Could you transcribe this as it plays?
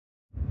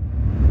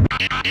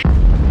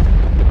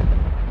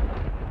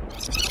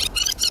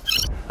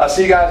I'll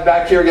see you guys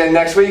back here again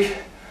next week.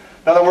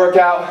 Another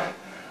workout.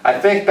 I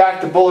think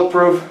back to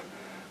bulletproof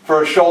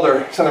for a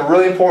shoulder. Something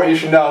really important you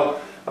should know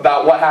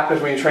about what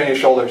happens when you train your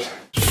shoulders.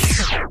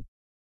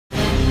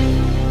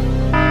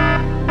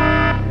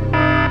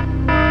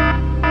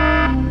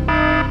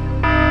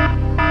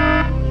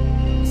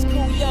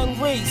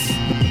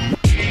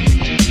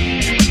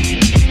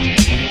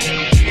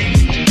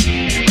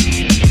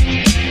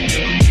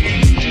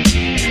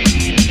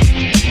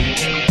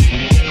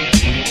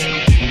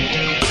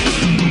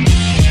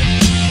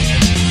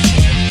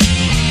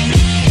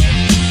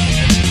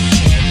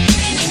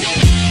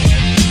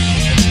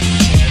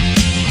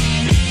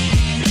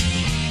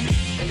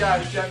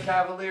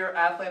 Cavalier,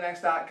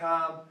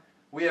 ATHLEAN-X.com.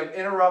 We have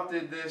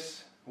interrupted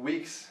this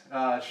week's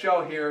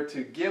show here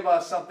to give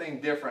us something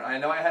different. I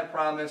know I had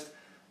promised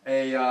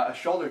a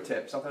shoulder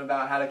tip, something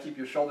about how to keep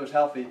your shoulders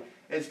healthy.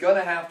 It's going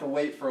to have to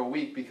wait for a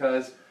week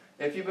because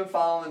if you've been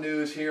following the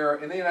news here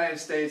in the United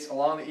States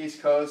along the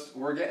East Coast,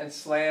 we're getting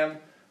slammed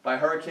by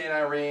Hurricane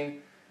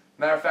Irene.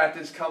 Matter of fact,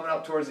 it's coming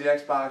up towards the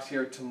Xbox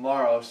here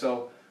tomorrow.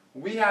 So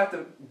we have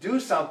to do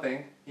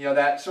something,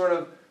 that sort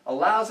of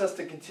allows us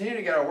to continue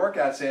to get our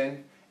workouts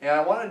in. And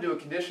I want to do a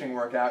conditioning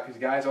workout because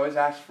guys always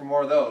ask for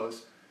more of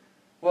those.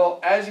 Well,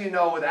 as you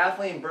know, with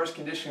athlete burst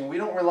conditioning, we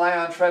don't rely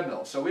on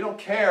treadmills. So we don't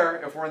care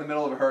if we're in the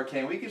middle of a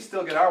hurricane. We can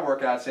still get our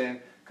workouts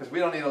in because we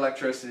don't need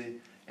electricity.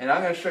 And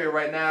I'm going to show you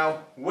right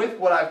now, with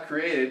what I've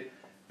created,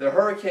 the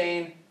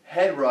Hurricane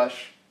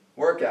Headrush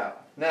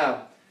workout.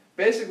 Now,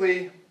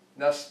 basically,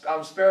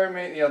 I'm sparing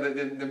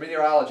the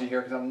meteorology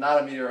here because I'm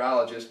not a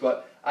meteorologist,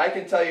 but I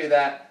can tell you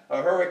that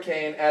a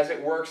hurricane, as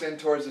it works in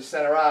towards the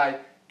center eye,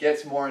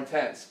 gets more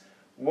intense.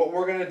 What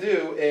we're going to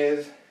do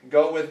is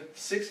go with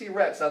 60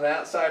 reps on the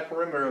outside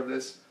perimeter of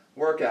this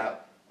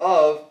workout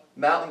of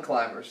mountain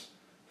climbers.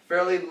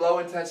 Fairly low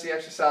intensity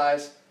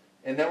exercise,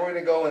 and then we're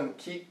going to go and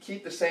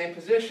keep the same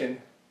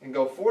position and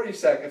go 40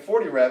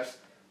 reps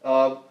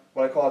of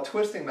what I call a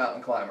twisting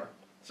mountain climber.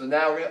 So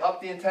now we're going to up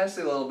the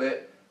intensity a little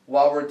bit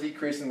while we're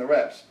decreasing the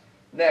reps.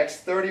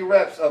 Next, 30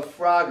 reps of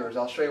froggers.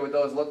 I'll show you what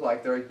those look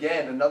like. They're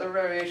again another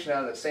variation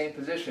out of that same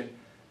position.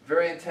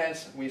 Very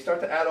intense. When you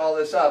start to add all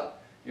this up,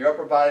 your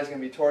upper body is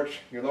going to be torched,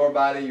 your lower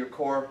body, your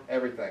core,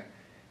 everything.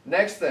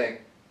 Next thing,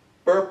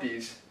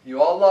 burpees. You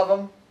all love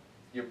them.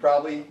 You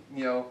probably,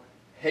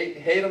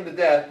 hate them to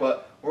death,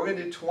 but we're going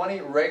to do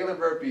 20 regular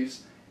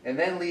burpees and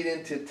then lead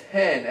into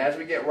 10, as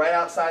we get right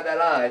outside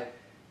that eye,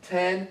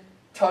 10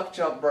 tuck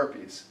jump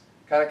burpees.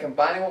 Kind of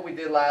combining what we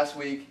did last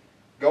week,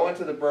 go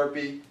into the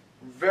burpee,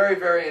 very,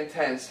 very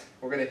intense.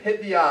 We're going to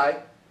hit the eye,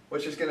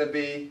 which is going to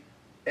be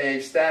a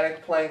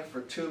static plank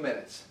for 2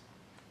 minutes.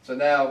 So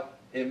now,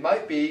 it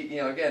might be,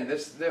 again,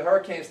 the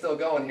hurricane's still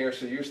going here,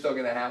 so you're still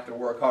going to have to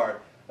work hard.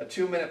 A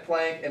 2-minute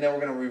plank, and then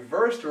we're going to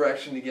reverse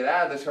direction to get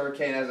out of this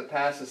hurricane as it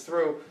passes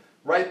through,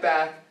 right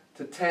back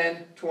to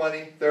 10,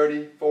 20,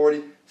 30,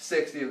 40,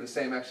 60 of the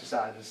same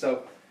exercises.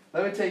 So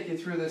let me take you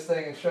through this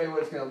thing and show you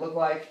what it's going to look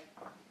like.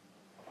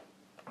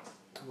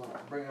 Come on,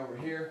 bring it over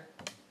here.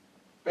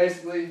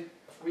 Basically,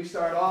 we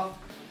start off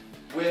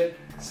with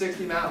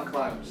 60 mountain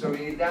climbers. So we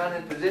get down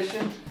in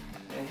position,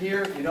 and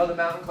here, the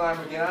mountain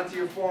climber, get onto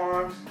your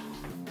forearms.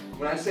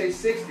 When I say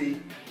 60,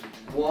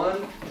 1,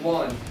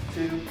 1,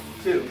 2,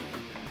 2.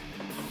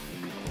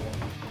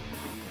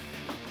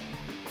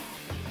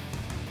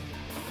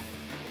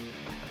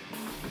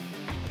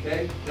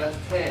 Okay, that's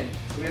 10.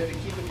 So we have to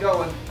keep it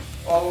going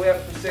all the way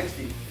up to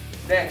 60.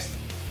 Next,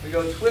 we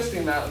go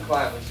twisting mountain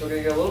climbers. So we're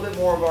going to get a little bit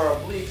more of our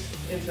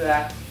obliques into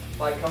that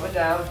by coming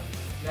down.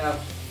 Now,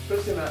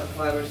 twisting mountain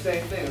climbers,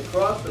 same thing,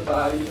 across the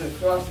body, even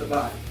across the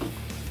body.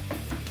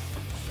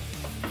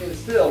 And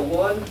still,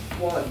 1,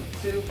 1,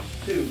 2,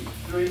 2,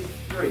 3,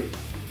 3.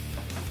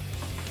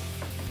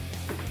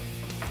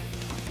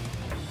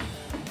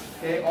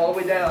 Okay, all the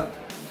way down,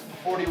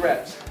 40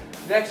 reps.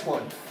 Next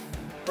one,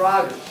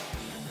 froggers.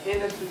 In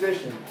this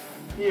position.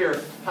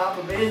 Here, hop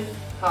them in,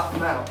 hop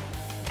them out.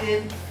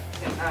 In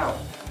and out.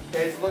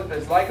 Okay,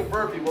 it's like a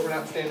burpee, but we're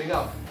not standing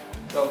up.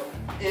 So,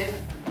 in,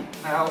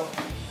 out,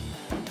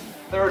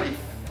 30.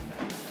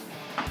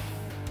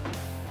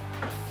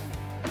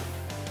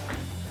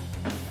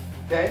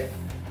 Okay,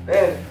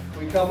 then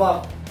we come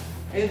up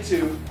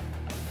into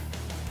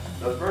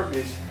those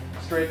burpees.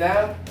 Straight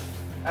down,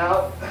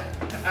 out,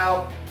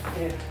 out,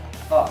 in,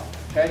 up.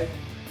 Okay,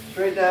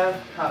 straight down,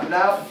 hop it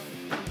out.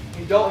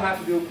 You don't have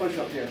to do a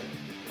push-up here.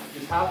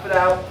 Just hop it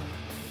out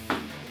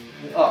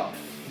and up.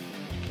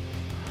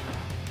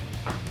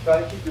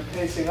 Try to keep your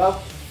pacing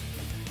up.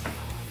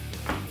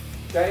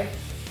 Okay,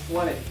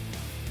 20.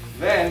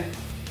 Then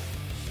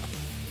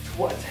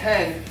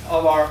 10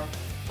 of our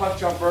push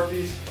jump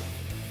burpees.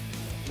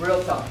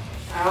 Real tough.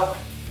 Out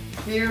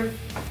here.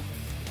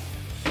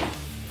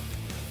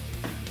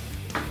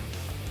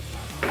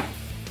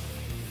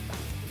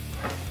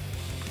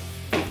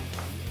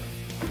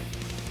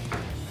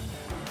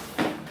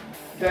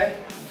 Okay,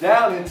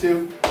 down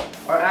into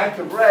our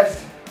active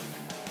rest,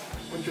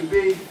 which would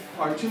be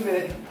our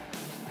 2-minute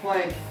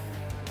plank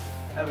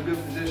Have a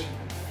good position.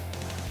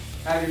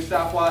 Have your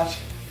stopwatch.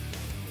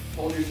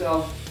 Hold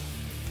yourself.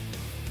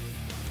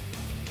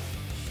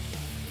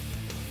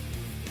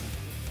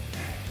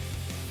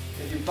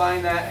 If you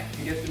find that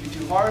it gets to be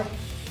too hard,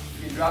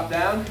 you can drop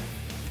down,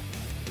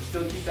 but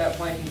still keep that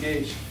plank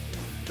engaged.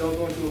 Don't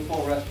go into a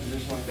full rest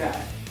position like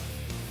that.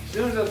 As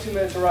soon as those 2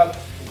 minutes are up,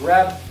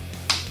 grab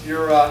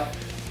your,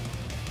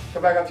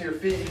 come back up to your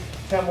feet,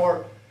 10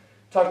 more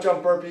tuck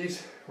jump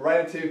burpees,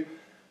 right into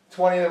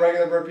 20 of the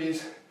regular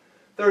burpees,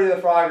 30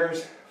 of the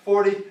froggers,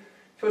 40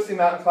 twisting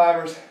mountain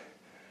climbers,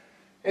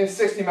 and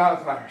 60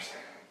 mountain climbers.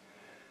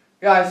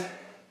 Guys,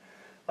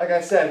 like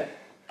I said,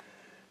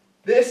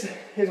 this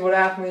is what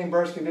ATHLEAN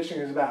burst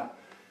conditioning is about.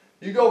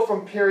 You go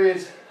from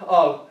periods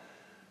of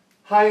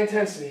high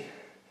intensity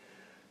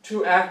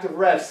to active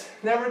rest.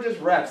 Never just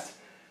rest.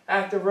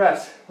 Active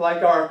rest,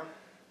 like our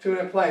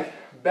 2-minute plank,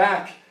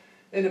 back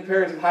into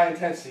periods of high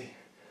intensity.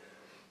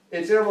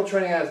 It's interval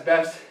training at its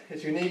best.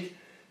 It's unique.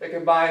 It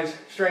combines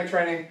strength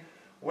training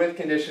with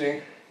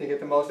conditioning to get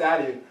the most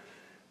out of you.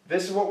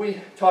 This is what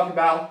we talk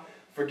about.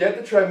 Forget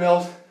the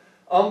treadmills.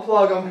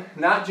 Unplug them,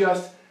 not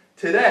just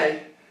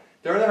today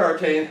during the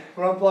hurricane,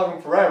 but unplug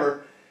them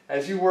forever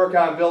as you work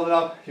on building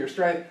up your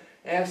strength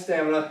and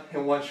stamina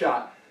in one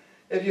shot.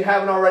 If you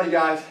haven't already,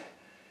 guys,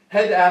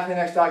 head to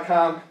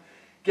ATHLEAN-X.com,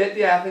 get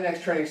the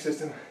ATHLEAN-X training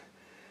system,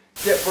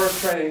 get burst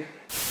training.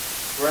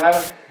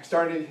 We're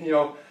starting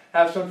to,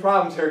 have some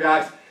problems here,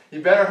 guys.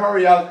 You better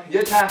hurry up,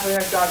 get to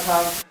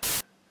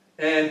ATHLEAN-X.com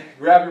and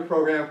grab your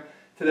program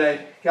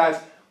today. Guys,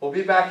 we'll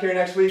be back here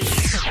next week,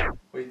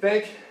 we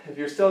think, if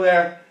you're still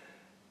there,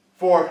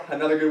 for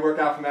another good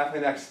workout from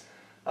ATHLEAN-X.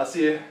 I'll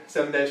see you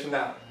 7 days from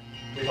now.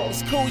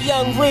 It's cool,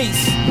 young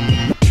Reese.